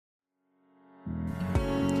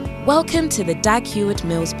Welcome to the Dag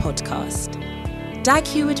Heward-Mills podcast. Dag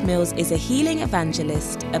Heward-Mills is a healing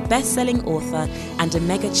evangelist, a best-selling author, and a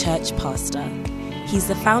mega-church pastor. He's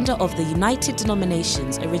the founder of the United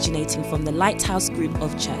Denominations, originating from the Lighthouse Group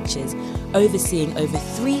of churches, overseeing over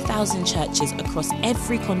 3,000 churches across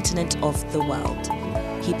every continent of the world.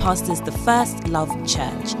 He pastors the First Love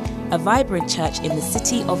Church, a vibrant church in the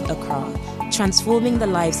city of Accra, transforming the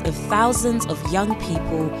lives of thousands of young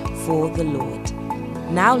people for the Lord.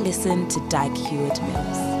 Now listen to Dag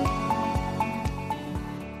Heward-Mills.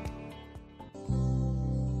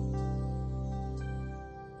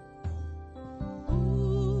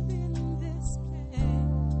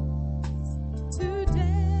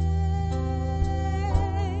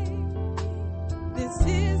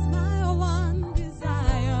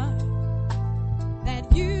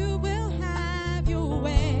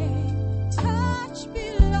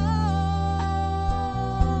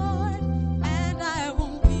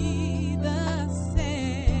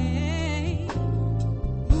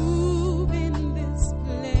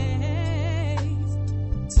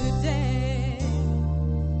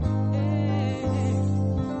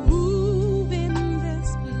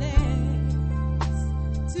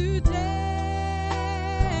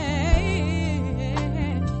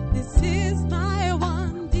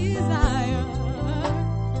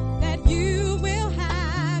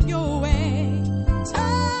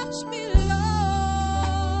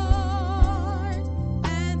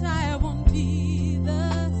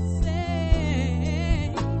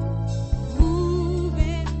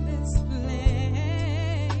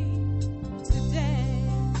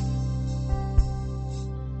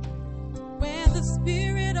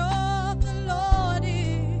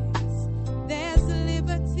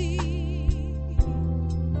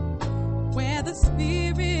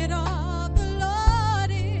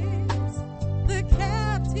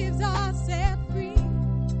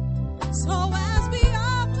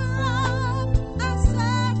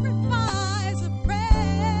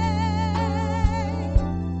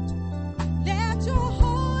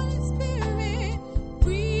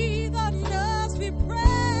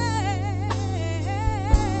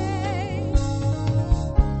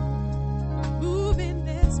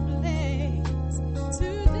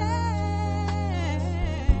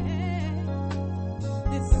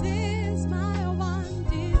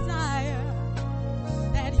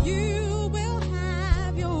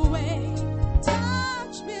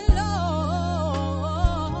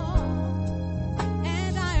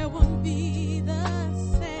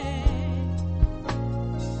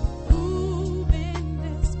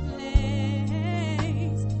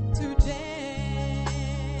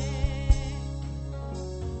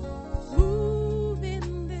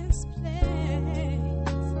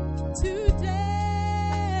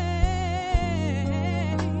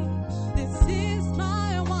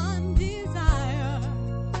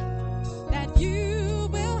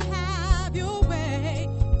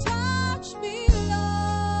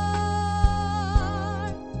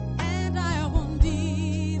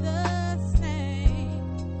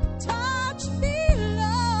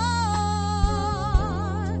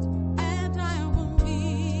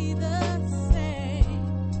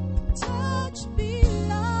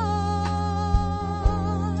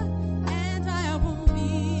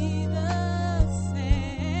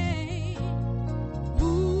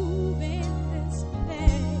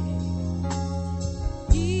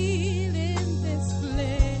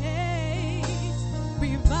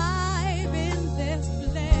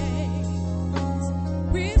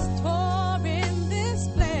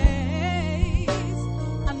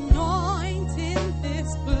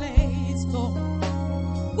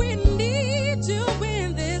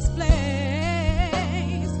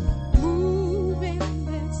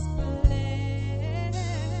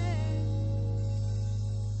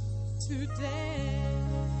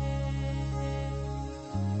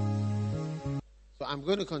 I'm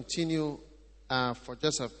going to continue for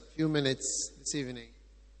just a few minutes this evening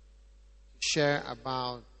to share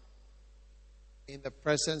about in the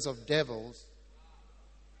presence of devils.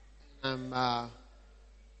 I'm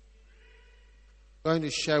going to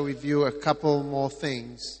share with you a couple more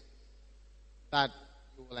things that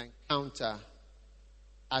you will encounter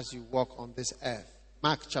as you walk on this earth.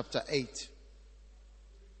 Mark chapter 8.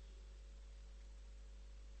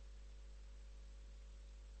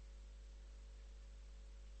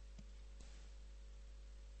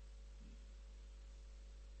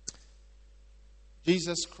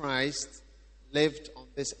 Jesus Christ lived on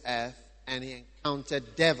this earth and he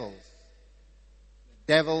encountered devils.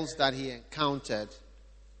 The devils that he encountered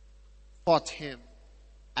fought him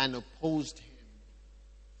and opposed him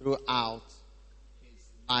throughout his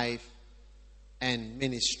life and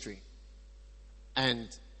ministry. And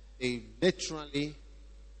they literally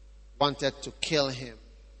wanted to kill him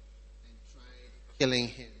and tried killing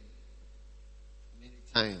him many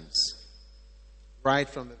times. Right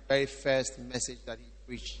from the very first message that he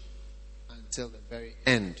preached until the very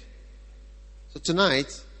end. So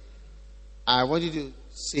tonight, I want you to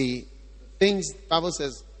see the things the Bible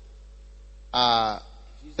says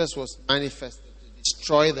Jesus was manifested to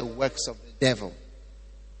destroy the works of the devil.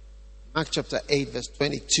 Mark chapter 8 verse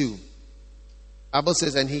 22. The Bible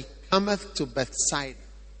says, and he cometh to Bethsaida,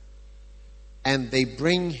 and they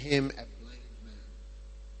bring him a blind man,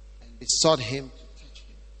 and besought him to touch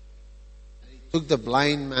him. And he took the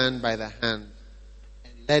blind man by the hand,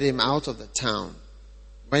 and led him out of the town.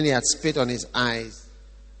 When he had spit on his eyes,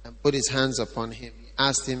 and put his hands upon him, he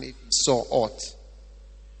asked him if he saw aught.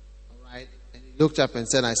 All right? And he looked up and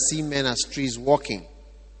said, I see men as trees walking.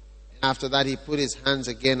 And after that, he put his hands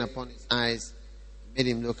again upon his eyes, and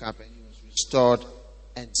made him look up, and he was restored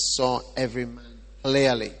and saw every man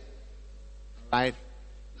clearly. All right?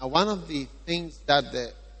 Now, one of the things that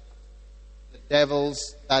the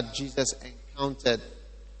devils that Jesus encountered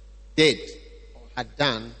did or had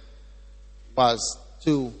done was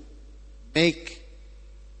to make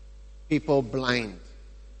people blind.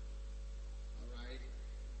 All right?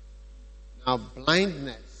 Now,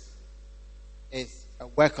 blindness is a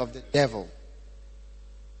work of the devil.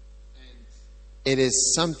 And it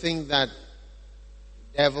is something that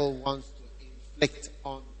the devil wants to inflict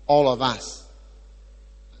on all of us.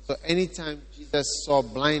 And so anytime Jesus saw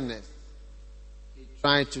blindness, he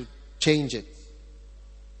tried to change it.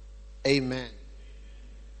 Amen.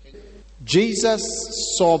 Jesus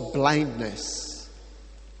saw blindness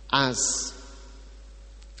as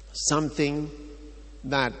something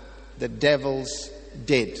that the devils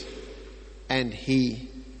did, and he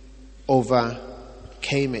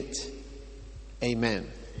overcame it.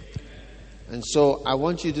 Amen. And so I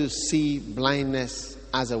want you to see blindness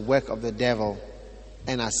as a work of the devil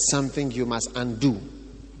and as something you must undo.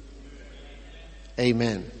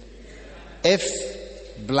 Amen.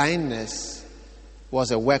 If blindness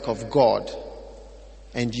was a work of God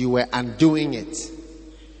and you were undoing it,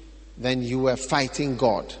 then you were fighting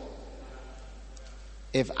God.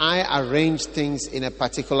 If I arrange things in a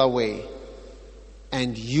particular way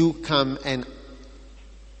and you come and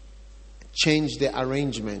change the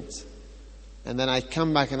arrangement, and then I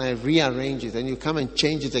come back and I rearrange it, and you come and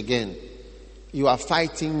change it again, you are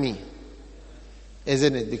fighting me,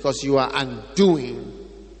 isn't it? Because you are undoing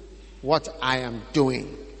what I am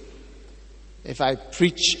doing. If I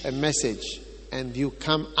preach a message and you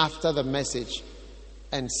come after the message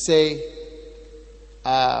and say,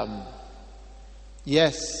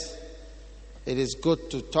 yes, it is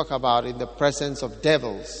good to talk about in the presence of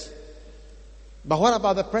devils. But what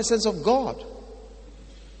about the presence of God?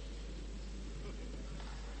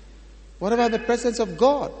 What about the presence of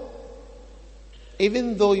God?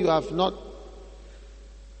 Even though you have not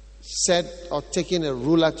said or taken a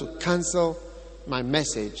ruler to cancel my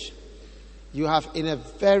message, you have in a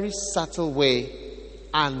very subtle way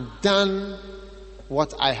undone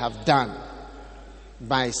what I have done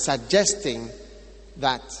by suggesting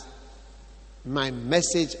that my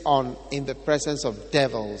message on in the presence of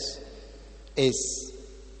devils is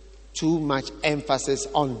too much emphasis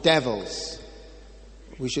on devils.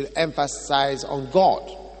 We should emphasize on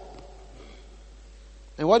God.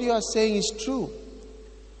 And what you are saying is true.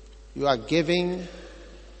 You are giving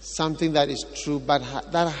something that is true, but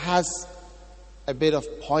that has a bit of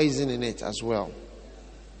poison in it as well.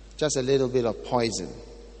 Just a little bit of poison.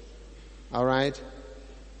 All right?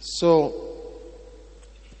 So,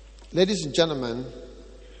 ladies and gentlemen,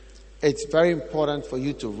 it's very important for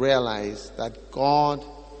you to realize that God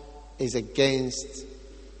is against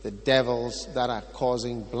the devils that are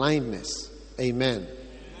causing blindness. Amen.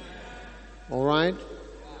 All right?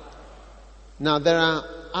 Now, there are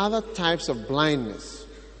other types of blindness.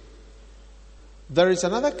 There is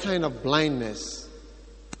another kind of blindness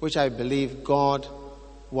which I believe God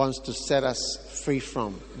wants to set us free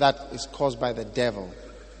from. That is caused by the devil.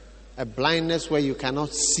 A blindness where you cannot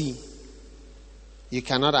see. You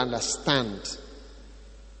cannot understand.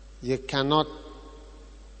 You cannot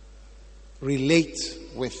relate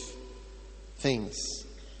with things.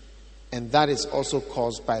 And that is also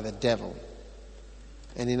caused by the devil.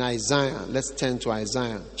 And in Isaiah, let's turn to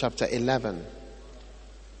Isaiah chapter 11.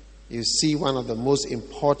 You see one of the most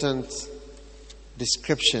important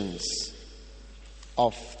descriptions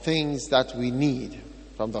of things that we need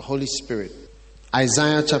from the Holy Spirit.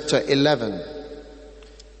 Isaiah chapter 11.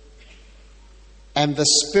 And the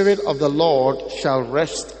Spirit of the Lord shall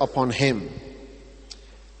rest upon him,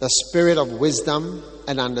 the spirit of wisdom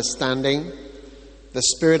and understanding, the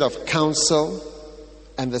spirit of counsel,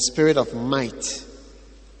 and the spirit of might,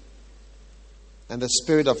 and the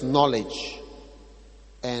spirit of knowledge,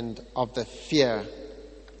 and of the fear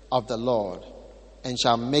of the Lord, and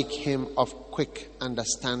shall make him of quick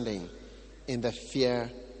understanding in the fear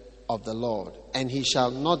of the Lord. And he shall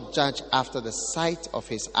not judge after the sight of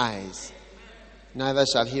his eyes, neither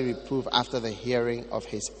shall he reprove after the hearing of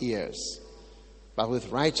his ears. But with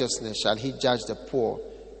righteousness shall he judge the poor,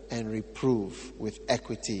 and reprove with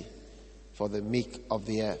equity for the meek of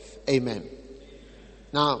the earth. Amen.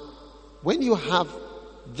 Now, when you have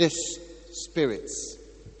these spirits,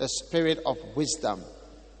 the spirit of wisdom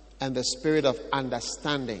and the spirit of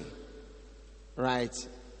understanding, right,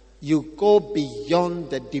 you go beyond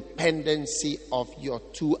the dependency of your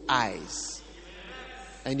two eyes,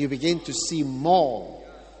 and you begin to see more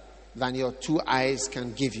than your two eyes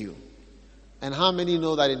can give you. And how many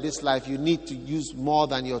know that in this life you need to use more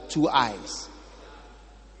than your two eyes?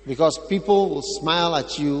 Because people will smile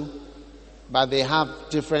at you, but they have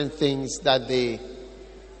different things that they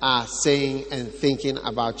are saying and thinking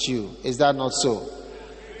about you. Is that not so?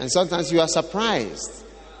 And sometimes you are surprised.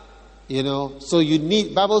 You know, so you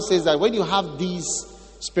need, Bible says that when you have these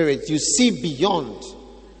spirits, you see beyond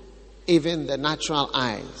even the natural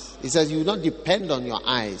eyes. It says you will not depend on your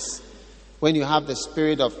eyes when you have the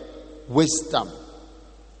spirit of wisdom.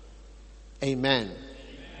 Amen.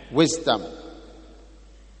 Wisdom.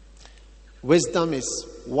 Wisdom is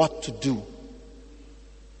what to do.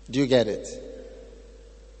 Do you get it?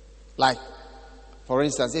 Like, for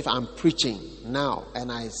instance, if I'm preaching now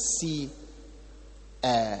and I see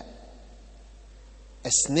a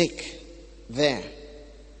snake there,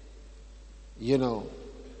 you know,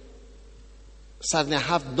 suddenly I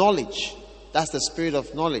have knowledge. That's the spirit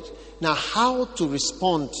of knowledge. Now, how to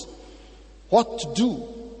respond, what to do,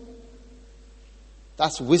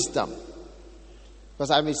 that's wisdom. Because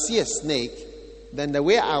I may see a snake, then the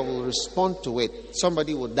way I will respond to it,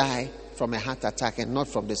 somebody will die from a heart attack and not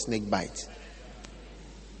from the snake bite.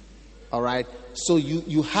 All right? So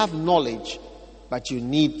you have knowledge, but you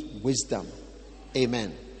need wisdom.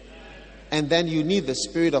 Amen. And then you need the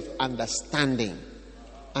spirit of understanding.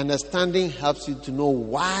 Understanding helps you to know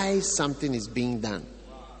why something is being done.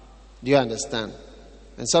 Do you understand?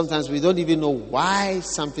 And sometimes we don't even know why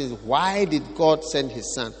why did God send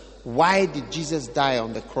his son? Why did Jesus die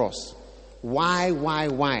on the cross?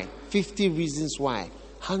 Why? 50 reasons why.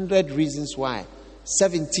 100 reasons why.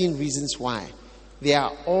 17 reasons why. They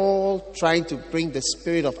are all trying to bring the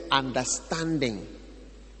spirit of understanding.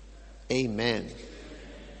 Amen.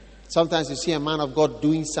 Sometimes you see a man of God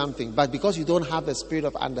doing something, but because you don't have the spirit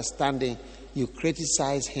of understanding, you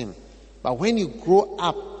criticize him. But when you grow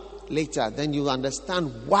up later, then you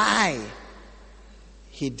understand why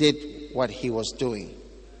he did what he was doing.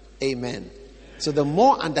 Amen. So the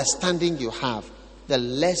more understanding you have, the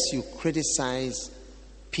less you criticize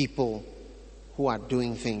people who are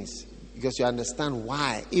doing things, because you understand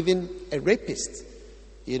why. Even a rapist.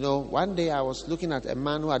 You know, one day I was looking at a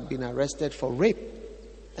man who had been arrested for rape.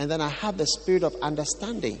 And then I had the spirit of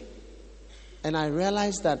understanding. And I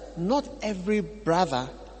realized that not every brother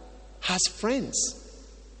has friends.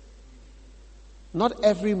 Not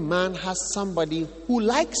every man has somebody who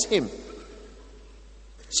likes him.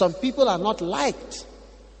 Some people are not liked.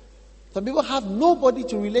 Some people have nobody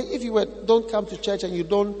to relate. If you don't come to church and you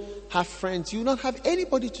don't have friends, you will not have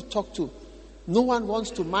anybody to talk to. No one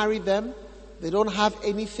wants to marry them. They don't have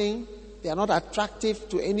anything. They are not attractive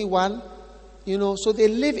to anyone. You know, so they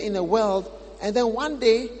live in a world, and then one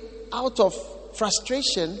day, out of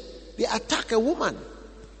frustration, they attack a woman.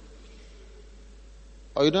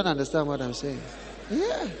 Oh, you don't understand what I'm saying?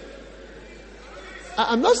 Yeah.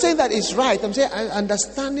 I'm not saying that it's right. I'm saying an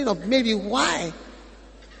understanding of maybe why.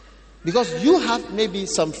 Because you have maybe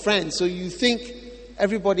some friends, so you think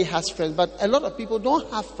everybody has friends, but a lot of people don't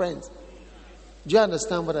have friends. Do you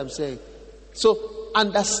understand what I'm saying? So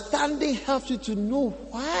understanding helps you to know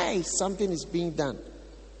why something is being done.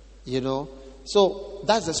 You know? So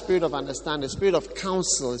that's the spirit of understanding. The spirit of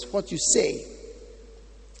counsel is what you say.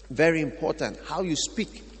 Very important. How you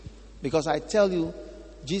speak. Because I tell you,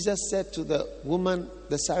 Jesus said to the woman,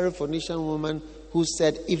 the Syrophoenician woman, who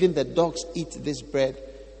said, even the dogs eat this bread.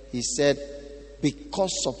 He said,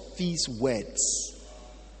 because of these words,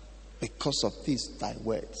 because of these thy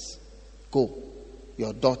words, go,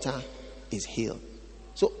 your daughter is healed.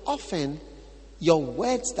 So often, your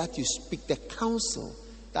words that you speak, the counsel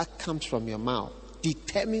that comes from your mouth,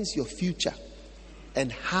 determines your future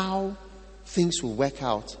and how things will work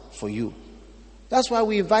out for you. That's why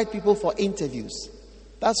we invite people for interviews.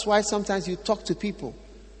 That's why sometimes you talk to people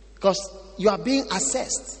Because you are being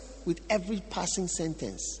assessed with every passing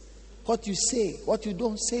sentence. What you say, what you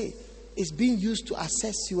don't say, is being used to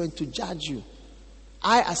assess you and to judge you.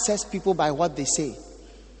 I assess people by what they say.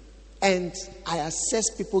 And I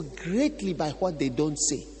assess people greatly by what they don't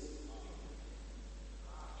say.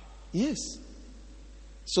 Yes.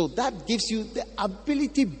 So that gives you the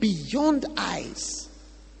ability beyond eyes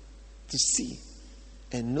to see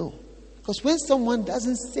and know. Because when someone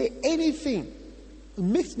doesn't say anything,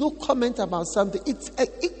 makes no comment about something, it's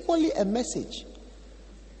equally a message.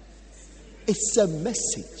 It's a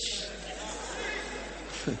message.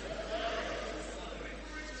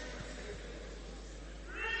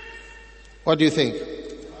 What do you think?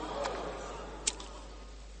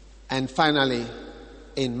 And finally,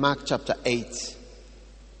 in Mark chapter 8,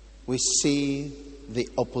 we see the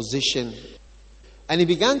opposition. And he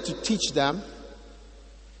began to teach them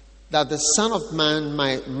that the Son of Man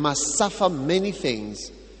must suffer many things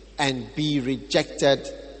and be rejected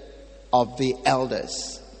of the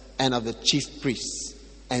elders and of the chief priests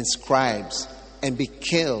and scribes and be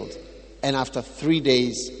killed, and after 3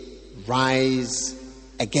 days rise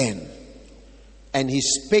again. And he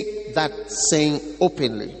spake that saying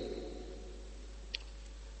openly.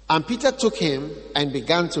 And Peter took him and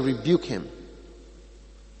began to rebuke him.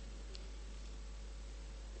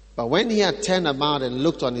 But when he had turned about and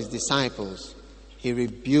looked on his disciples, he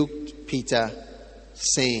rebuked Peter,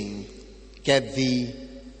 saying, Get thee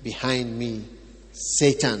behind me,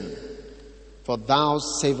 Satan, for thou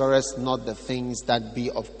savorest not the things that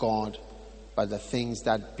be of God, but the things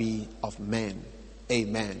that be of men.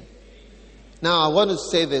 Amen. Now I want to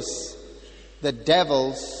say this. The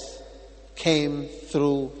devils came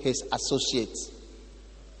through his associates.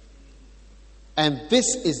 And this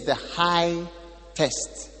is the high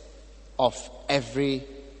test of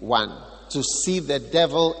everyone. To see the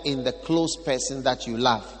devil in the close person that you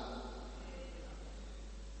love.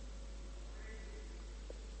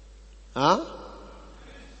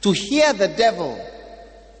 To hear the devil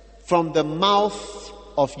from the mouth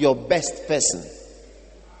of your best person.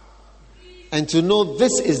 And to know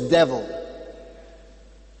this is devil.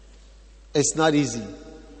 It's not easy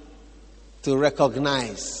to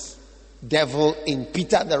recognize devil in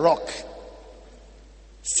Peter the Rock.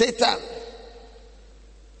 Satan,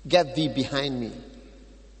 get thee behind me.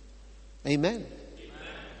 Amen.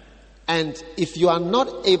 And if you are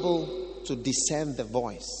not able to discern the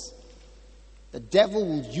voice, the devil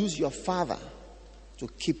will use your father to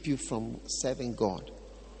keep you from serving God.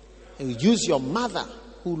 He will use your mother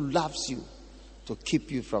who loves you to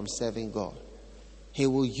keep you from serving God. He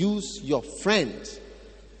will use your friend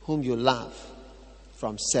whom you love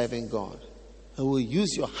from serving God. He will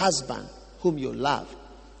use your husband whom you love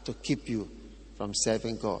to keep you from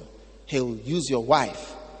serving God. He will use your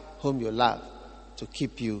wife whom you love to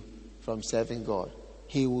keep you from serving God.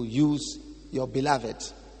 He will use your beloved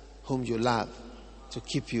whom you love to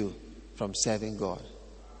keep you from serving God.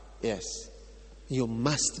 Yes. You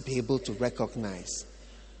must be able to recognize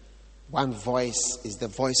one voice is the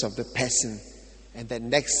voice of the person, and the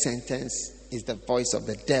next sentence is the voice of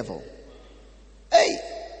the devil. Hey!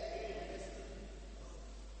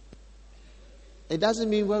 It doesn't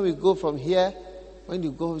mean when we go from here, when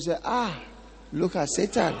you go and say, look at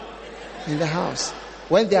Satan in the house.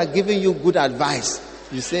 When they are giving you good advice,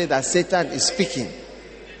 you say that Satan is speaking.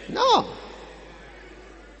 No.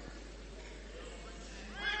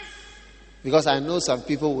 Because I know some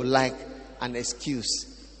people would like an excuse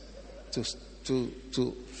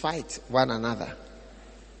to fight one another.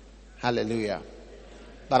 Hallelujah.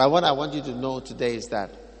 But what I want you to know today is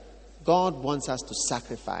that God wants us to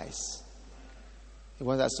sacrifice. He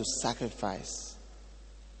wants us to sacrifice.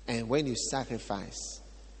 And when you sacrifice,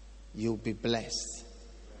 you'll be blessed.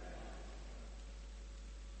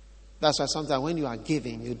 That's why sometimes when you are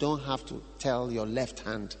giving, you don't have to tell your left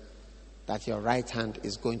hand that your right hand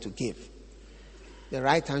is going to give. The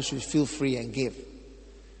right hand should feel free and give.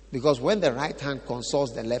 Because when the right hand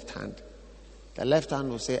consults the left hand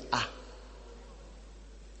will say,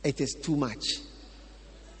 it is too much.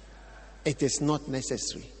 It is not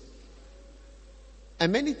necessary.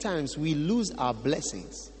 And many times we lose our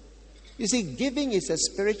blessings. You see, giving is a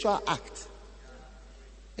spiritual act.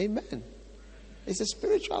 Amen. It's a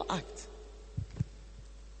spiritual act.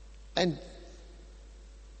 And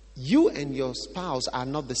you and your spouse are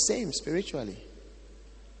not the same spiritually.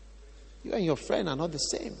 You and your friend are not the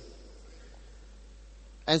same.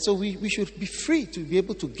 And so we should be free to be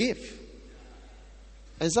able to give.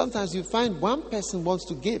 And sometimes you find one person wants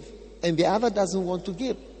to give and the other doesn't want to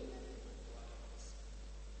give.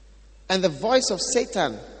 And the voice of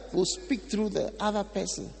Satan will speak through the other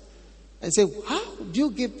person And say, how do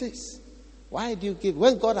you give this? Why do you give?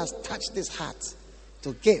 When God has touched this heart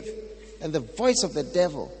to give, and the voice of the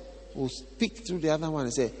devil will speak through the other one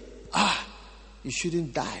and say, you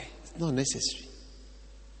shouldn't die. It's not necessary.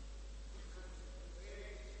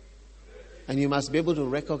 And you must be able to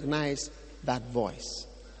recognize that voice.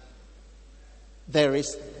 There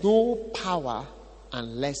is no power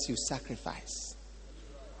unless you sacrifice.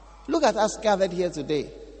 Look at us gathered here today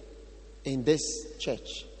in this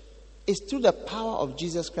church. It's through the power of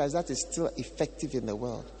Jesus Christ that is still effective in the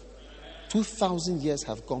world. 2,000 years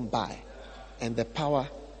have gone by and the power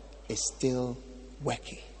is still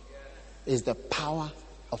working. It's the power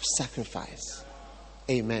of sacrifice.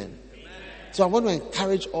 Amen. So I want to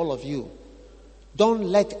encourage all of you. Don't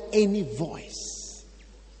let any voice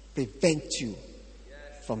prevent you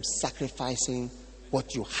from sacrificing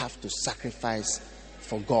what you have to sacrifice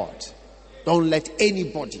for God. Don't let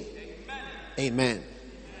anybody, amen,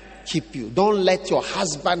 keep you. Don't let your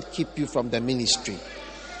husband keep you from the ministry,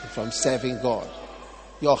 from serving God.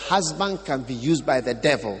 Your husband can be used by the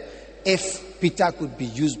devil. If Peter could be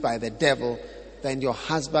used by the devil, then your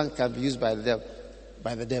husband can be used by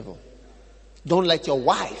the devil. Don't let your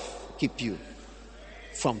wife keep you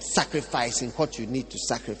from sacrificing what you need to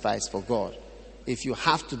sacrifice for God. If you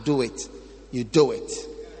have to do it, you do it.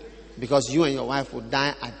 Because you and your wife will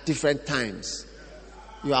die at different times.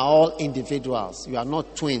 You are all individuals. You are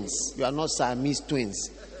not twins. You are not Siamese twins.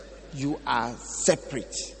 You are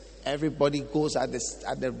separate. Everybody goes at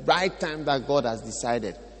the right time that God has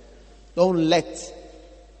decided. Don't let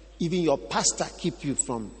even your pastor keep you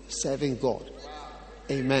from serving God.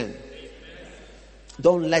 Amen.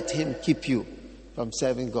 Don't let him keep you from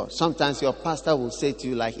serving God. Sometimes your pastor will say to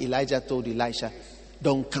you, like Elijah told Elisha,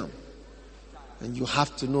 don't come. And you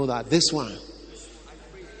have to know that this one,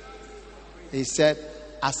 he said,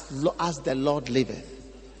 as the Lord liveth,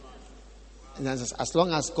 and as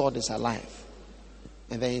long as God is alive.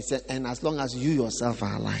 And then he said, and as long as you yourself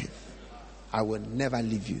are alive, I will never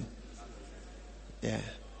leave you. Yeah.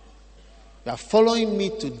 You are following me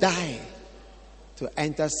to die, to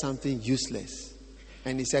enter something useless.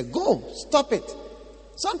 And he said, go, stop it.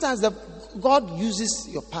 Sometimes God uses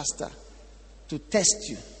your pastor to test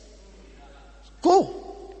you.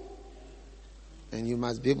 Go. And you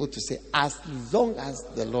must be able to say, as long as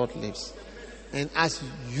the Lord lives. And as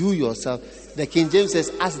you yourself, the King James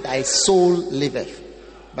says, as thy soul liveth.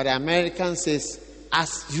 But the American says,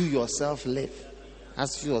 as you yourself live.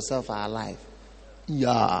 As you yourself are alive.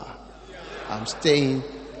 Yeah. I'm staying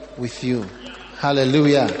with you.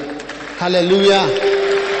 Hallelujah. Hallelujah.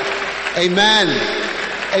 Amen.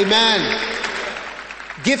 Amen.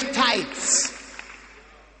 Give tithes.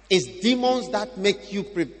 It's demons that make you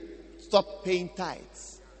stop paying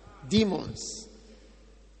tithes. Demons.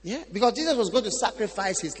 Yeah, because Jesus was going to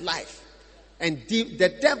sacrifice his life. And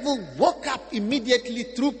the devil woke up immediately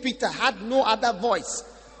through Peter, had no other voice.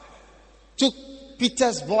 Took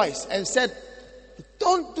Peter's voice and said,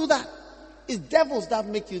 don't do that. It's devils that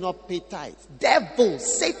make you not pay tithes.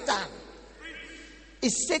 Devils, Satan.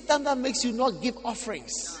 It's Satan that makes you not give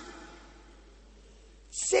offerings.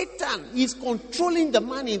 Satan is controlling the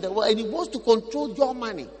money in the world and he wants to control your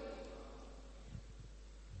money.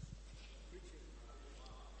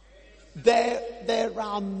 There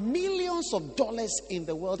are millions of dollars in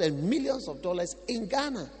the world and millions of dollars in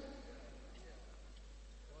Ghana.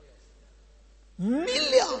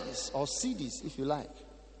 Millions of cedis, if you like.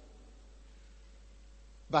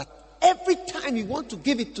 But every time you want to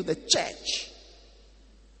give it to the church,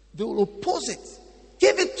 they will oppose it.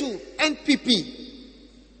 Give it to NPP.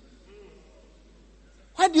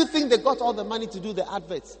 Where do you think they got all the money to do the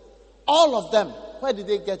adverts? All of them. Where did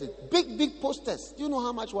they get it? Big, big posters. Do you know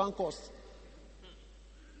how much one costs?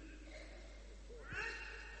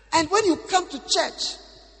 And when you come to church,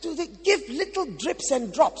 do they give little drips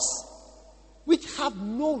and drops which have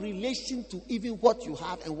no relation to even what you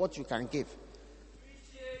have and what you can give?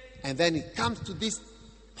 And then it comes to this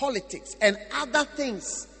politics and other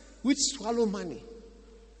things which swallow money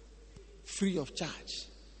free of charge.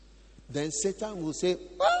 Then Satan will say,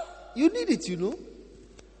 well, you need it, you know.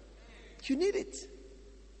 You need it.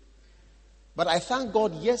 But I thank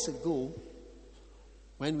God years ago,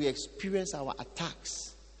 when we experienced our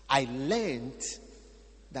attacks, I learned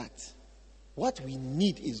that what we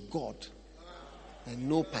need is God and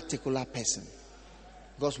no particular person.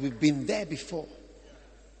 Because we've been there before,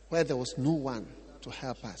 where there was no one to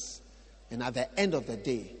help us. And at the end of the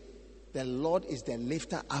day, the Lord is the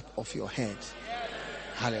lifter up of your head.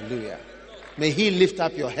 Hallelujah. May he lift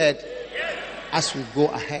up your head as we go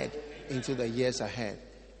ahead into the years ahead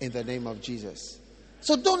in the name of Jesus.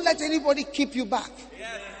 So don't let anybody keep you back.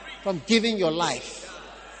 from giving your life.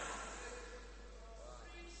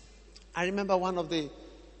 I remember one of the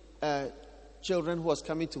children who was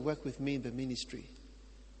coming to work with me in the ministry.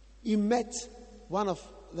 He met one of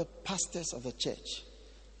the pastors of the church.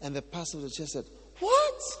 And the pastor of the church said,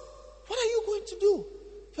 "What? What are you going to do?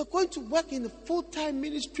 You're going to work in a full-time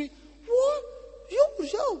ministry? What?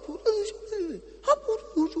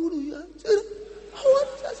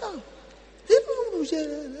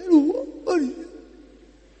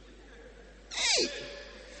 Hey,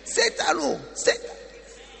 Satan, Satan.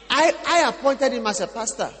 I appointed him as a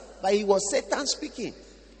pastor, but he was Satan speaking,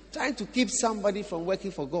 trying to keep somebody from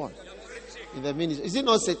working for God in the ministry. Is it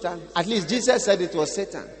not Satan? At least Jesus said it was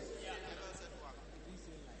Satan.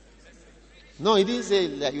 No, he didn't say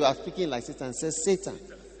that you are speaking like Satan. He says Satan.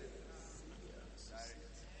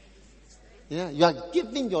 Yeah, you are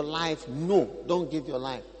giving your life. No, don't give your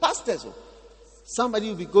life. Pastors, somebody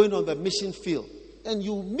will be going on the mission field, and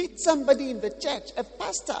you meet somebody in the church, a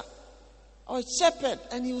pastor or a shepherd,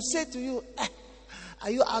 and he will say to you,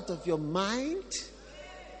 "Are you out of your mind?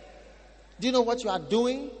 Do you know what you are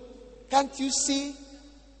doing? Can't you see?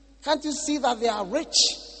 Can't you see that they are rich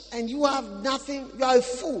and you have nothing? You are a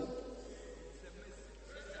fool."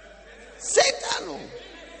 Satan.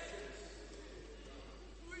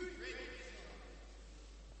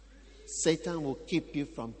 Satan will keep you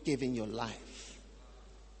from giving your life.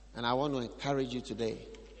 And I want to encourage you today.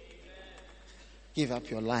 Give up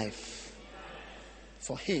your life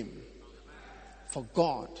for him, for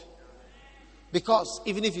God. Because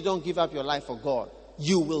even if you don't give up your life for God,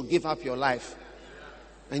 you will give up your life.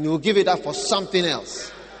 And you will give it up for something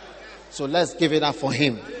else. So let's give it up for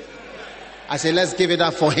him. I say, let's give it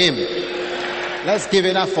up for him. Let's give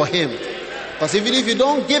it up for him. Because even if you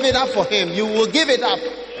don't give it up for him, you will give it up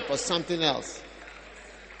for something else.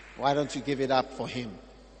 Why don't you give it up for him?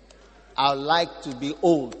 I would like to be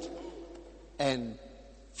old and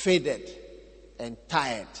faded and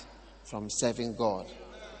tired from serving God,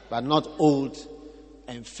 but not old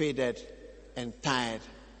and faded and tired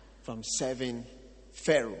from serving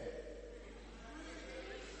Pharaoh.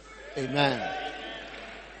 Amen.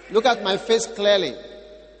 Look at my face clearly.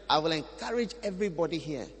 I will encourage everybody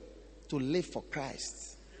here to live for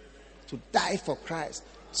Christ, to die for Christ.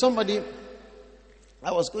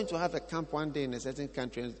 I was going to have a camp one day in a certain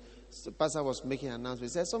country, and the pastor was making an announcement.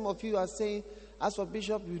 He said, "Some of you are saying, as for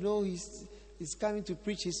Bishop, you know, he's coming to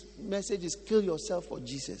preach. His message is kill yourself for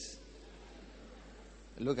Jesus."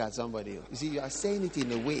 Look at somebody. You see, you are saying it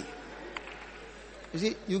in a way. You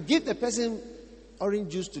see, you give the person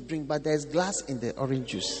orange juice to drink, but there's glass in the orange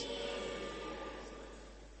juice.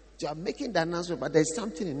 You are making the announcement, but there's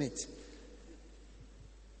something in it.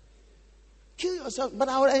 Kill yourself, but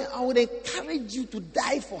I would encourage you to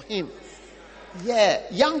die for him. Yeah,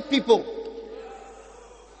 young people,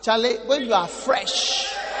 Charlie, when you are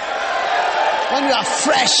fresh, and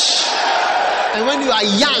when you are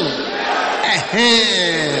young,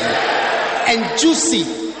 and juicy,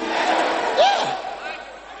 yeah,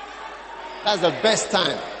 that's the best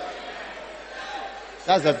time.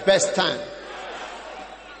 That's the best time.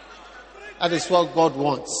 That is what God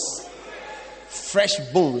wants. Fresh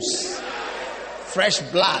bones, fresh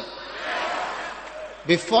blood.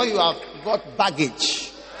 Before you have got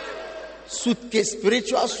baggage,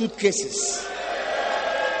 spiritual suitcases,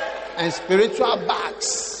 and spiritual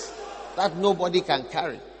bags that nobody can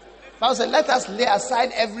carry. Bible said, let us lay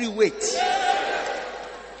aside every weight.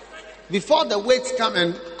 Before the weights come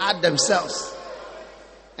and add themselves,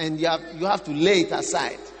 and you have to lay it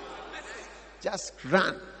aside. Just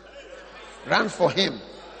run. Run for him.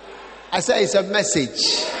 I say it's a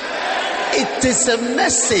message. It is a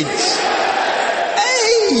message.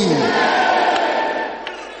 Hey!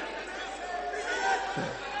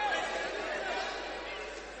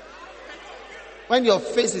 When your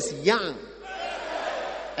face is young,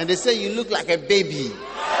 and they say you look like a baby,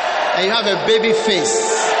 and you have a baby face,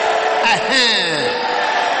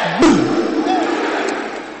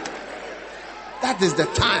 that is the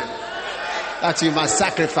time that you must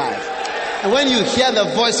sacrifice. And when you hear the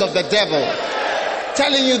voice of the devil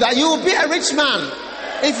telling you that you will be a rich man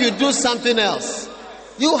if you do something else,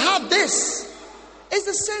 you have this. It's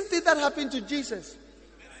the same thing that happened to Jesus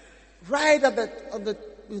right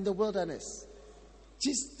in the wilderness.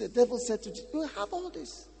 The devil said to Jesus, "You have all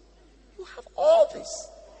this. You have all this.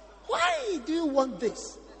 Why do you want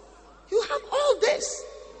this? You have all this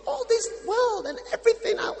world and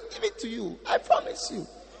everything. I will give it to you. I promise you."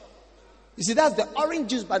 You see, that's the orange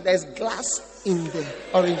juice, but there's glass in the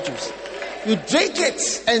orange juice. You drink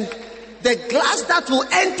it, and the glass that will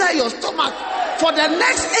enter your stomach for the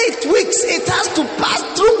next 8 weeks, it has to pass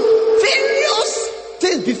through various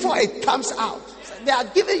things before it comes out. They are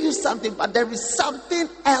giving you something, but there is something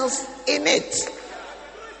else in it.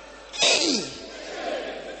 Hey.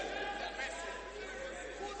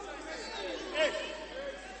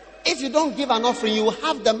 If you don't give an offering, you will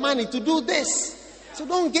have the money to do this. So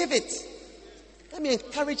don't give it. Let me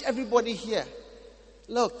encourage everybody here.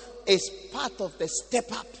 Look, it's part of the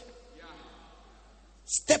step up.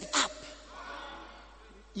 Step up.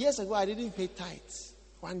 Years ago, I didn't pay tithes.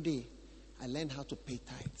 One day, I learned how to pay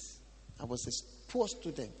tithes. I was a poor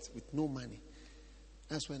student with no money.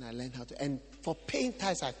 That's when I learned how to. And for paying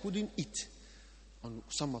tithes, I couldn't eat on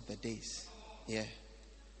some of the days. Yeah.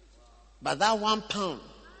 But that £1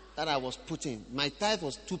 that I was putting, my tithe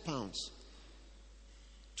was £2.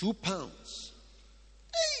 £2.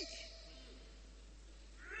 Hey!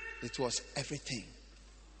 It was everything.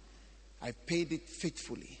 I paid it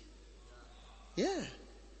faithfully. Yeah.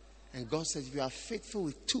 And God said, if you are faithful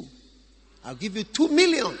with 2, I'll give you 2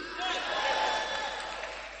 million.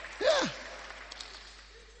 Yeah.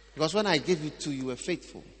 Because when I gave you 2, you were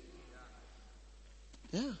faithful.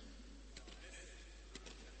 Yeah.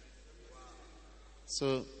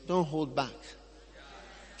 So don't hold back.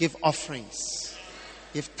 Give offerings.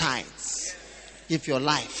 Give tithes. Give your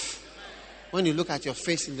life. When you look at your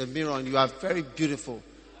face in the mirror and you are very beautiful,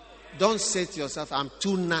 don't say to yourself, I'm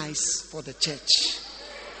too nice for the church.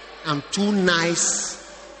 I'm too nice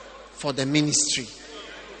for the ministry.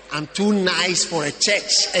 I'm too nice for a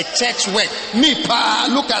church work. Me, pa,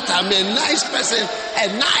 look at I'm a nice person, a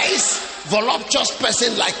nice, voluptuous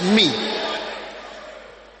person like me.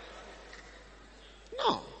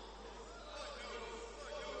 No.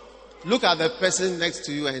 Look at the person next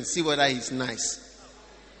to you and see whether he's nice.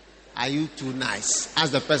 Are you too nice?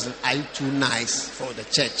 Ask the person, are you too nice for the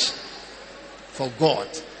church? For God?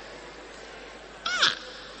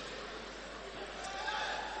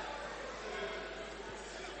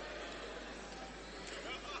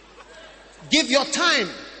 Give your time.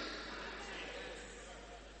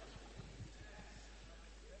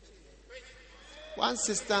 One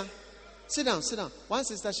sister, sit down. One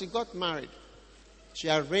sister, she got married. She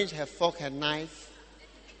arranged her fork, her knife,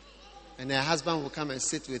 and her husband will come and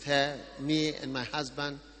sit with her, me and my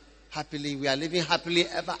husband, happily. We are living happily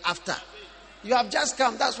ever after. You have just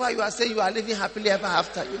come. That's why you are saying you are living happily ever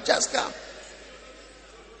after. You just come.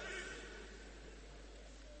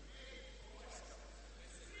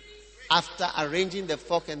 After arranging the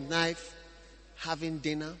fork and knife, having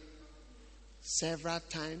dinner several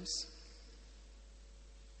times,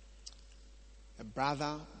 a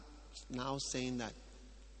brother now saying that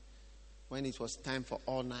when it was time for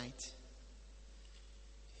all night,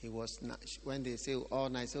 he was not, when they say all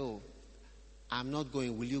night, say, oh, I'm not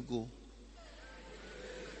going, will you go?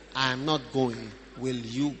 I'm not going, will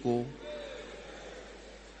you go?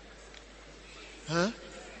 Huh?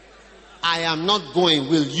 I am not going,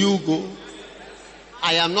 will you go?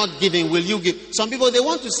 I am not giving, will you give? Some people, they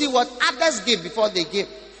want to see what others give before they give.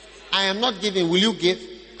 I am not giving, will you give?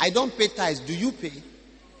 I don't pay tithes, do you pay?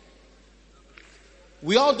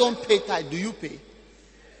 We all don't pay tithes, do you pay?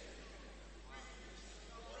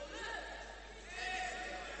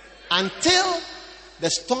 Until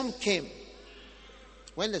the storm came.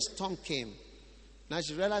 When the storm came, now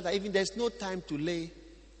she realized that even there's no time to lay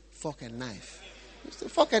fork and knife. You say,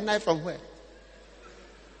 fork and knife from where?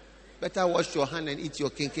 Better wash your hand and eat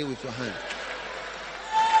your kinky with your hand.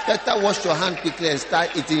 Better wash your hand quickly and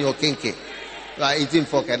start eating your kinky. You are eating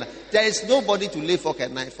fork and knife. There is nobody to lay fork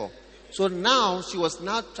and knife for. So now she was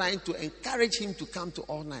now trying to encourage him to come to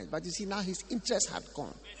all night. But you see, now his interest had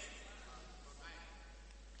gone.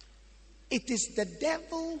 It is the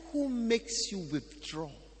devil who makes you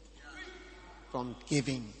withdraw from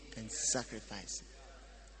giving and sacrificing.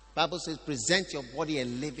 The Bible says, present your body a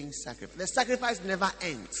living sacrifice. The sacrifice never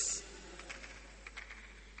ends.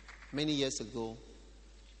 Many years ago,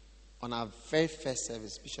 on our very first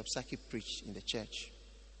service, Bishop Saki preached in the church.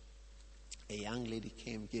 A young lady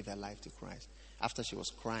came, gave her life to Christ. After she was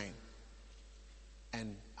crying,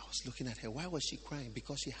 and I was looking at her. Why was she crying?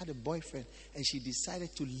 Because she had a boyfriend and she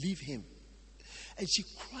decided to leave him. And she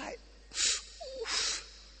cried.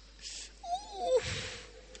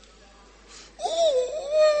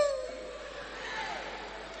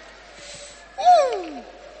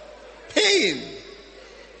 Pain.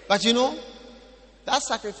 But you know, that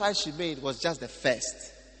sacrifice she made was just the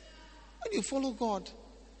first. When you follow God,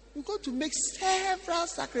 you've got to make several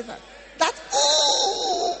sacrifices.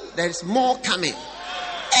 There is more coming.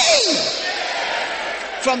 Hey!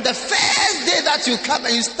 From the first day that you come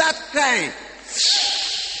and you start crying,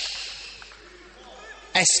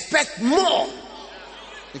 expect more,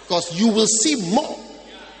 because you will see more.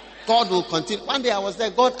 God will continue. One day I was there,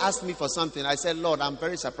 God asked me for something. I said, Lord, I'm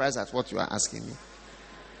very surprised at what you are asking me.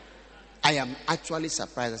 I am actually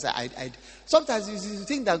surprised. I said, sometimes you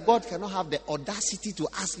think that God cannot have the audacity to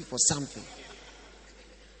ask you for something.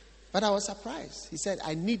 But I was surprised. He said,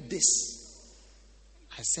 I need this.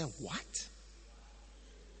 I said, what?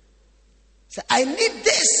 He said, I need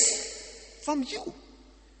this from you.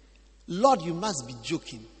 Lord, you must be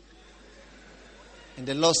joking. And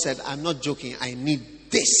the Lord said, I'm not joking. I need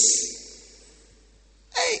this.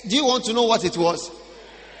 Hey, do you want to know what it was?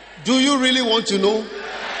 Do you really want to know?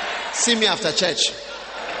 See me after church.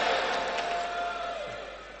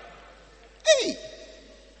 Hey,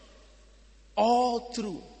 all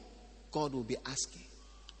through, God will be asking.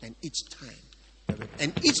 And each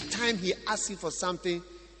time he asks you for something,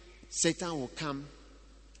 Satan will come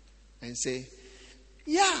and say,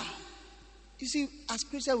 yeah. You see, as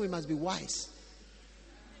Christians, we must be wise.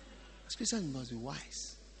 As Christians, we must be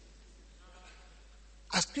wise.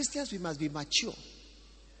 As Christians, we must be mature.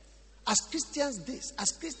 As Christians, this.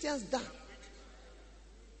 As Christians, that.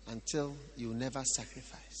 Until you never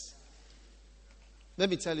sacrifice. Let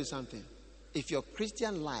me tell you something. If your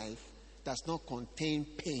Christian life does not contain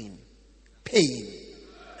pain,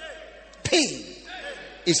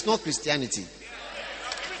 it's not Christianity.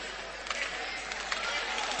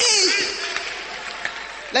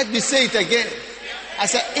 Let me say it again. I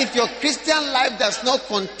said, if your Christian life does not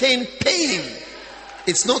contain pain,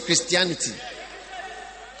 it's not Christianity.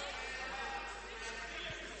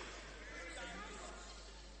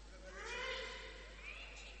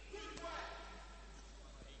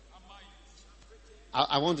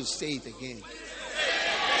 I want to say it again.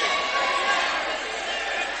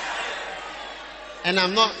 And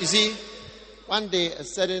I'm not, you see, one day a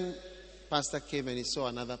certain pastor came and he saw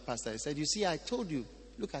another pastor. He said, you see, I told you,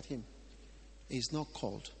 look at him. He's not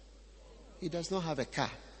called. He does not have a car.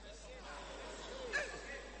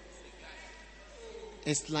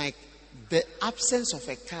 It's like the absence of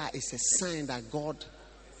a car is a sign that God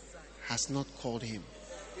has not called him.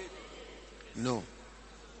 No.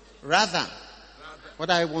 Rather, what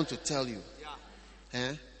I want to tell you,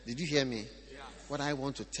 did you hear me? What I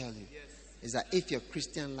want to tell you is that if your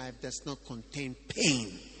Christian life does not contain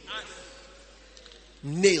pain,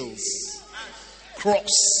 nails, cross,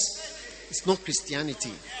 it's not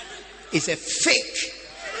Christianity. It's a fake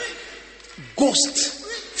ghost,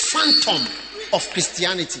 phantom of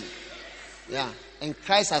Christianity. Yeah. And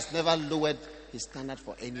Christ has never lowered his standard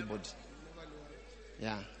for anybody.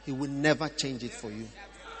 Yeah. He will never change it for you.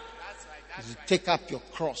 You take up your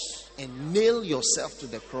cross and nail yourself to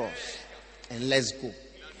the cross and let's go.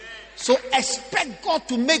 So expect God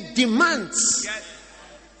to make demands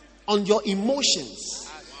on your emotions,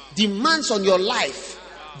 demands on your life,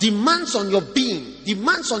 demands on your being,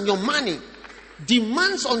 demands on your money,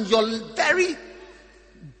 demands on your very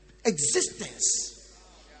existence,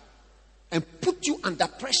 and put you under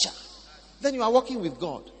pressure. Then you are working with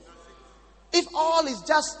God. If all is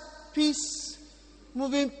just peace,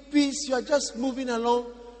 moving peace, you are just moving along,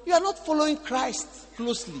 you are not following Christ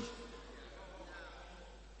closely.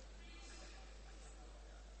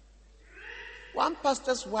 One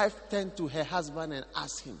pastor's wife turned to her husband and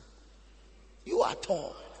asked him, you are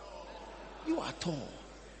tall.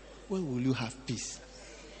 When will you have peace?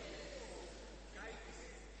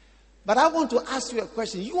 But I want to ask you a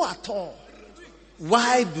question. You are tall.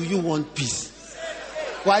 Why do you want peace?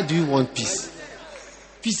 Why do you want peace?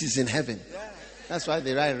 Peace is in heaven. That's why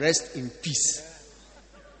they write, rest in peace.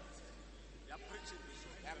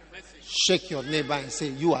 Shake your neighbor and say,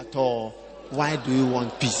 you are tall. Why do you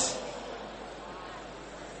want peace?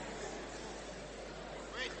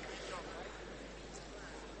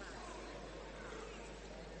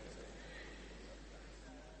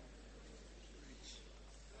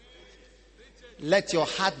 Let your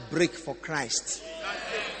heart break for Christ.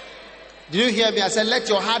 Did you hear me? I said, let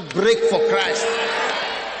your heart break for Christ.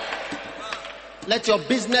 Let your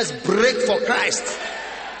business break for Christ.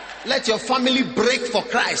 Let your family break for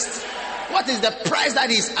Christ. What is the price that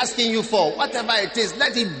he's asking you for? Whatever it is,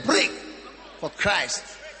 let it break for Christ.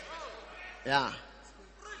 Yeah.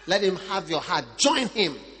 Let him have your heart. Join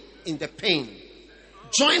him in the pain.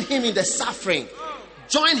 Join him in the suffering.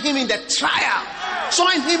 Join him in the trial.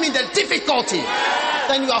 Join him in the difficulty.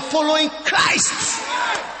 Then you are following Christ.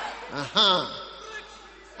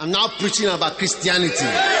 I'm now preaching about Christianity.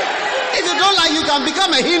 If you don't like, you can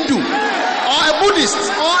become a Hindu or a Buddhist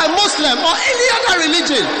or a Muslim or any other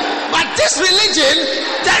religion. But this religion,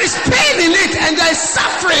 there is pain in it and there is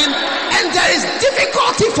suffering and there is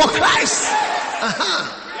difficulty for Christ.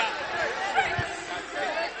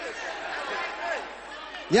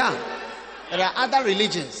 Yeah. There are other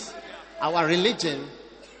religions. Our religion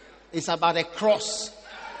is about a cross.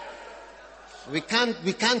 We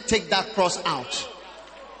can't take that cross out.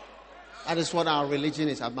 That is what our religion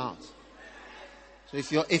is about.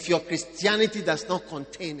 So if your Christianity does not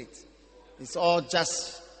contain it, it's all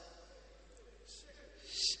just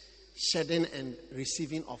shedding and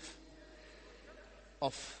receiving of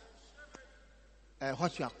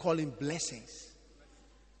what you are calling blessings.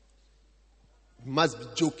 You must be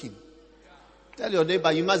joking. Tell your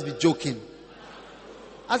neighbor, you must be joking.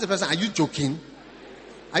 Ask the person, are you joking?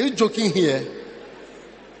 Are you joking here?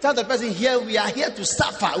 Tell the person here, we are here to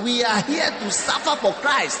suffer. We are here to suffer for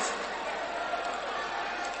Christ.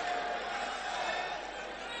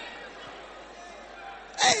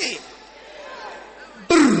 Hey!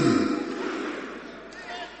 Brrr.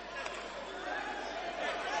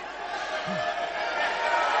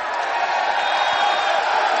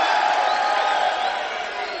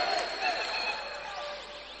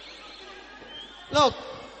 Look,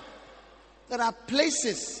 there are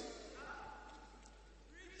places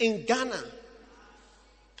in Ghana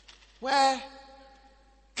where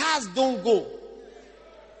cars don't go,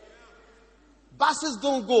 buses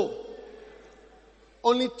don't go,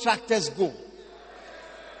 only tractors go.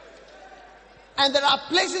 And there are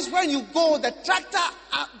places when you go, the tractor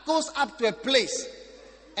goes up to a place,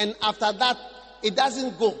 and after that, it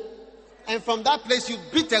doesn't go. And from that place, you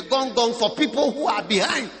beat a gong for people who are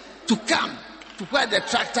behind to come to where the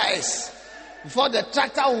tractor is, before the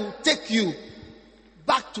tractor will take you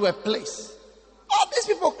back to a place. All these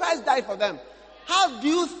people, Christ died for them. How do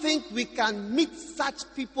you think we can meet such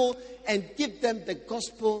people and give them the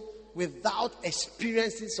gospel without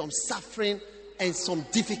experiencing some suffering and some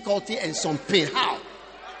difficulty and some pain? How?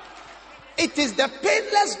 It is the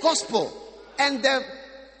painless gospel and the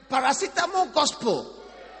paracetamol gospel,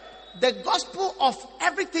 the gospel of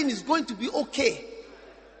everything is going to be okay,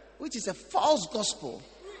 which is a false gospel,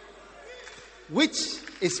 which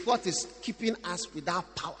is what is keeping us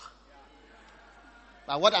without power.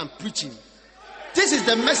 But what I'm preaching, this is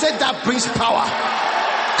the message that brings power.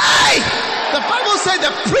 Hey! The Bible says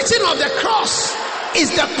the preaching of the cross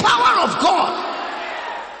is the power of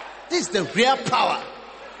God. This is the real power.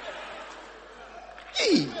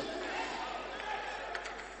 Hey!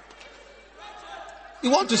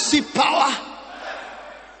 You want to see power?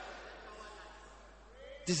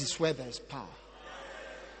 This is where there is power.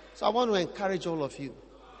 So I want to encourage all of you.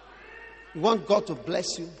 You want God to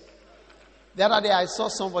bless you? The other day I saw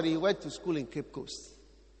somebody, he went to school in Cape Coast.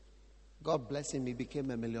 God bless him, he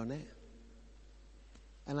became a millionaire.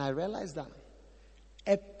 And I realized that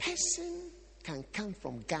a person can come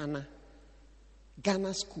from Ghana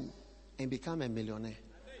school, and become a millionaire.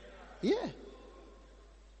 Yeah.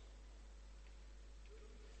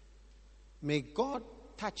 May God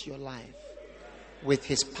touch your life with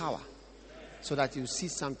his power, so that you see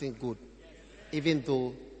something good, even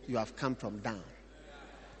though you have come from down.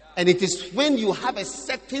 And it is when you have a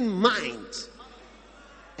certain mind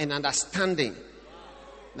and understanding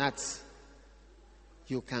that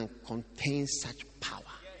you can contain such power.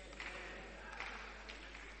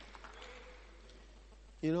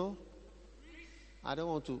 You know, I don't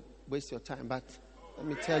want to waste your time, but let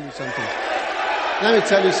me tell you something. Let me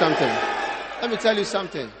tell you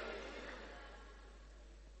something.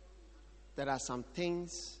 There are some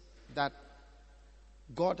things that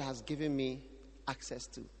God has given me access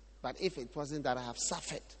to. But if it wasn't that I have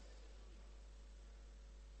suffered,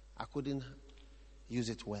 I couldn't use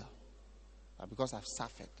it well. But because I've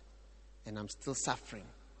suffered, and I'm still suffering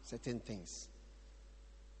certain things,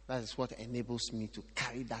 that is what enables me to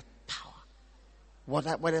carry that power.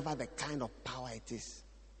 Whatever the kind of power it is,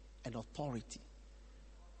 and authority.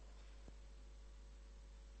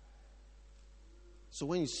 So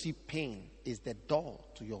when you see pain, is the door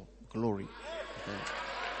to your glory. Okay.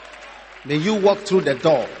 May you walk through the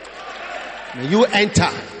door. May you enter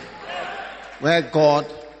where God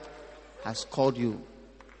has called you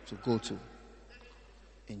to go to.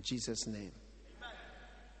 In Jesus' name.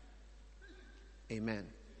 Amen.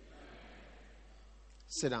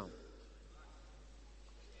 Sit down.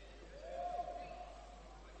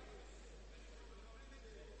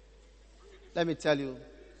 Let me tell you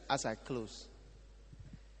as I close.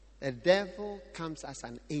 The devil comes as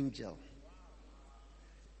an angel.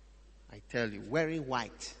 I tell you, wearing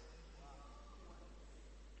white.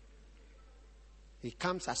 He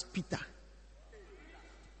comes as Peter.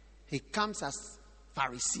 He comes as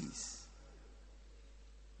Pharisees.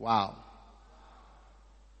 Wow.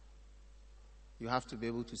 You have to be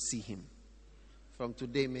able to see him. From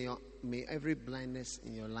today, may every blindness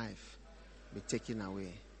in your life be taken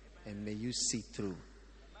away. And may you see through.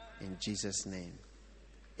 In Jesus' name.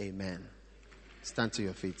 Amen. Stand to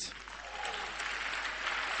your feet.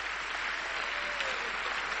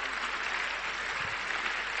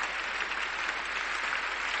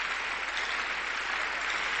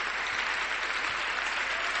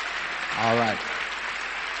 All right.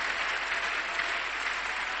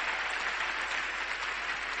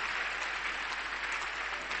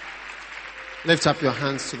 Lift up your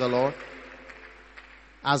hands to the Lord.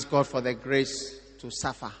 Ask God for the grace to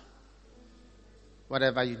suffer.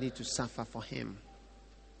 Whatever you need to suffer for Him.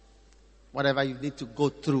 Whatever you need to go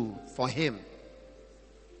through for Him.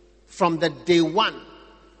 From the day one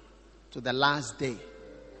to the last day.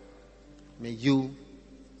 May you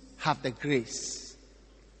have the grace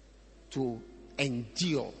to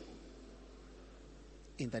endure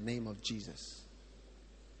in the name of Jesus.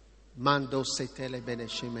 Mando setele bene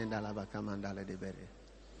shimendala bakamandale de bere.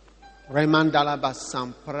 Remandala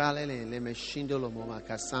basam pralele le meshindolo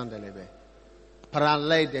momakasandele be.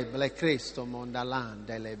 Prale de ble Cristo mondalan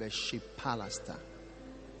de le be shipalasta.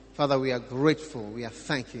 Father, we are grateful. We are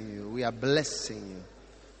thanking you. We are blessing you.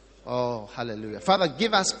 Oh, hallelujah. Father,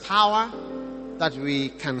 give us power that we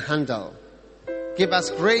can handle. Give us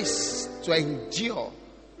grace to endure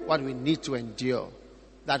what we need to endure,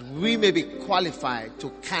 that we may be qualified to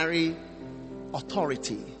carry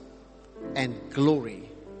authority and glory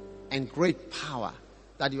and great power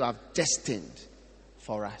that you have destined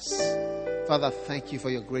for us. Father, thank you for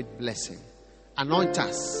your great blessing. Anoint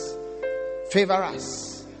us, favor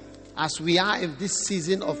us as we are in this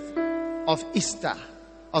season of Easter,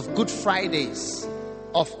 of Good Fridays,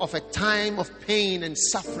 of a time of pain and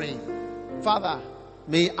suffering. Father,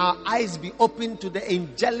 may our eyes be open to the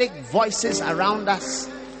angelic voices around us,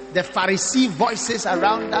 the Pharisee voices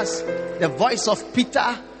around us, the voice of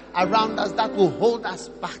Peter around us that will hold us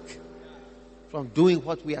back from doing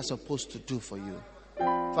what we are supposed to do for you.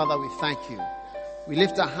 Father, we thank you. We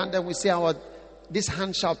lift our hand and we say, this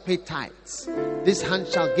hand shall pay tithes. This hand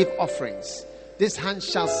shall give offerings. This hand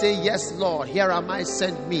shall say, yes, Lord, here am I,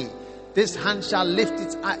 send me. This hand shall lift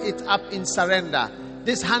it up in surrender.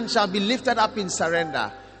 This hand shall be lifted up in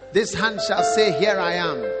surrender. This hand shall say, here I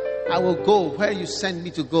am. I will go where you send me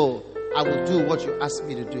to go. I will do what you ask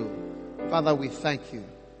me to do. Father, we thank you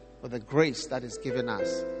for the grace that is given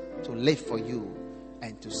us to live for you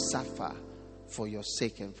and to suffer for your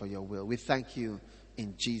sake and for your will. We thank you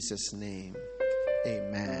in Jesus' name.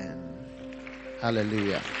 Amen.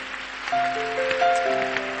 Hallelujah.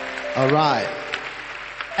 All right.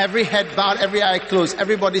 Every head bowed, every eye closed.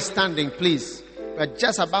 Everybody standing, please. We're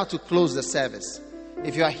just about to close the service.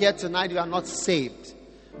 If you are here tonight, you are not saved.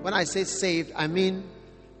 When I say saved, I mean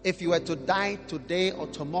if you were to die today or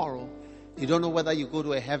tomorrow, you don't know whether you go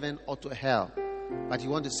to a heaven or to a hell. But you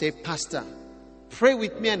want to say, Pastor, pray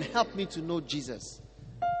with me and help me to know Jesus.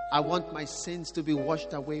 I want my sins to be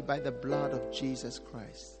washed away by the blood of Jesus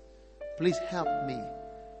Christ. Please help me.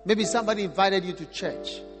 Maybe somebody invited you to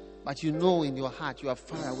church, but you know in your heart you are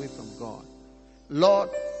far away from God. Lord,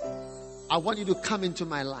 I want you to come into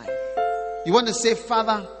my life. You want to say,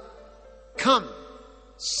 Father, come,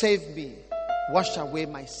 save me, wash away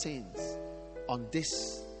my sins on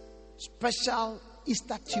this special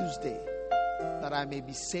Easter Tuesday, that I may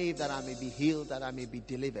be saved, that I may be healed, that I may be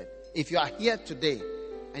delivered. If you are here today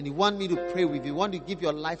and you want me to pray with you, you want to give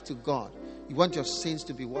your life to God, you want your sins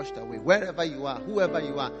to be washed away, wherever you are, whoever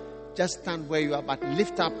you are, just stand where you are, but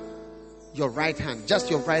lift up your right hand, just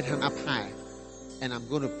your right hand up high. And I'm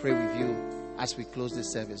going to pray with you as we close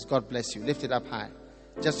this service. God bless you. Lift it up high.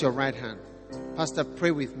 Just your right hand. Pastor,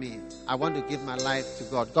 pray with me. I want to give my life to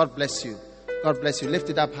God. God bless you. God bless you.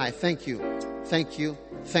 Lift it up high. Thank you. Thank you.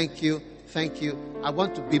 Thank you. Thank you. I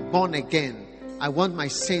want to be born again. I want my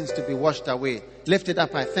sins to be washed away. Lift it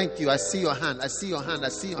up high. Thank you. I see your hand. I see your hand. I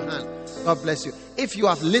see your hand. God bless you. If you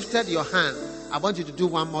have lifted your hand, I want you to do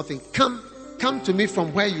one more thing. Come to me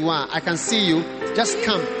from where you are. I can see you. Just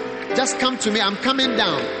come. Just come to me. I'm coming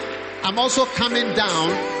down. I'm also coming down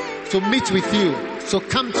to meet with you. So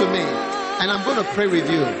come to me. And I'm going to pray with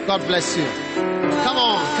you. God bless you. Come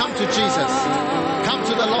on. Come to Jesus. Come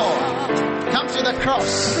to the Lord. Come to the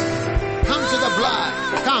cross. Come to the blood.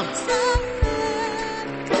 Come.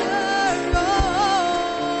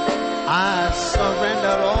 I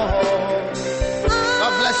surrender all.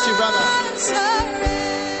 God bless you, brother.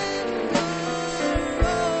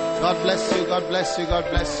 God bless you. God bless you. God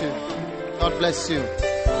bless you. God bless you.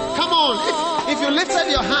 Come on. If you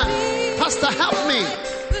lifted your hand, Pastor, help me.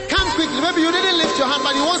 Come quickly. Maybe you didn't lift your hand,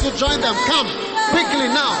 but you want to join them. Come quickly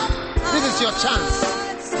now. This is your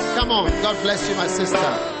chance. Come on. God bless you, my sister.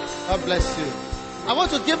 God bless you. I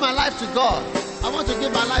want to give my life to God. I want to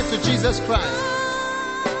give my life to Jesus Christ.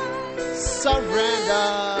 surrender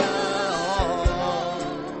all.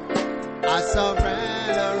 I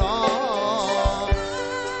surrender all.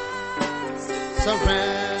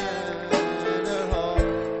 Surrender all.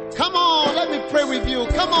 Come on, let me pray with you.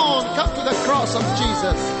 Come on, come to the cross of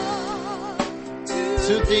Jesus.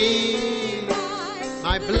 To thee,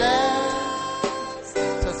 my blessed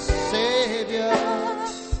Savior,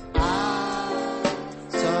 I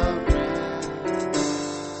surrender.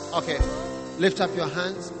 Okay, lift up your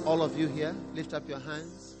hands, all of you here. Lift up your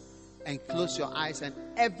hands and close your eyes, and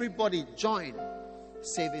everybody join.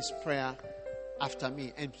 Say this prayer after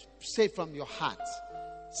me and say from your heart.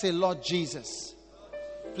 Say, Lord Jesus,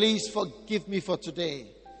 please forgive me for today.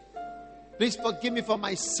 Please forgive me for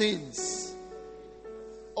my sins.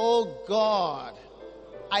 Oh God,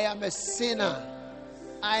 I am a sinner.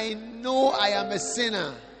 I know I am a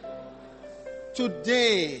sinner.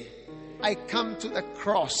 Today, I come to the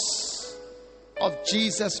cross of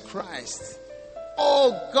Jesus Christ.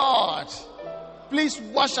 Oh God, please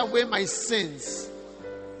wash away my sins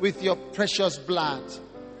with your precious blood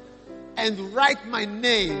and write my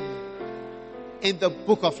name in the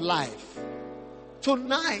book of life.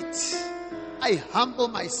 Tonight, I humble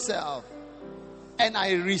myself and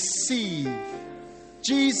I receive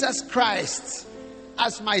Jesus Christ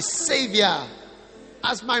as my Savior,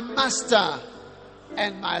 as my Master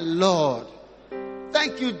and my Lord.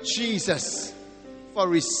 Thank you, Jesus, for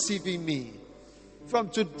receiving me. From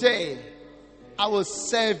today, I will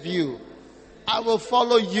serve you. I will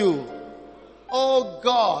follow you. Oh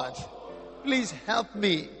God, please help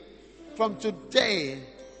me. From today,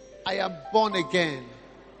 I am born again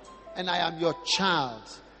and I am your child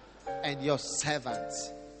and your servant.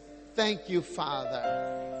 Thank you,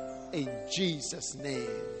 Father. In Jesus' name,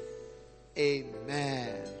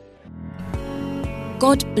 amen.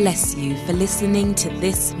 God bless you for listening to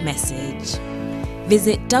this message.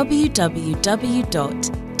 Visit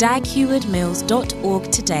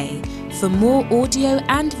www.daghewardmills.org today for more audio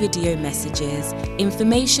and video messages,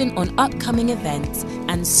 information on upcoming events,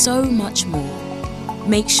 and so much more.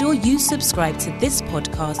 Make sure you subscribe to this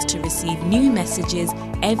podcast to receive new messages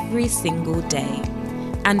every single day.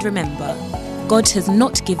 And remember, God has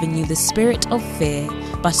not given you the spirit of fear,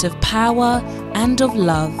 but of power and of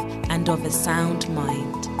love and of a sound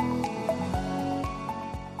mind.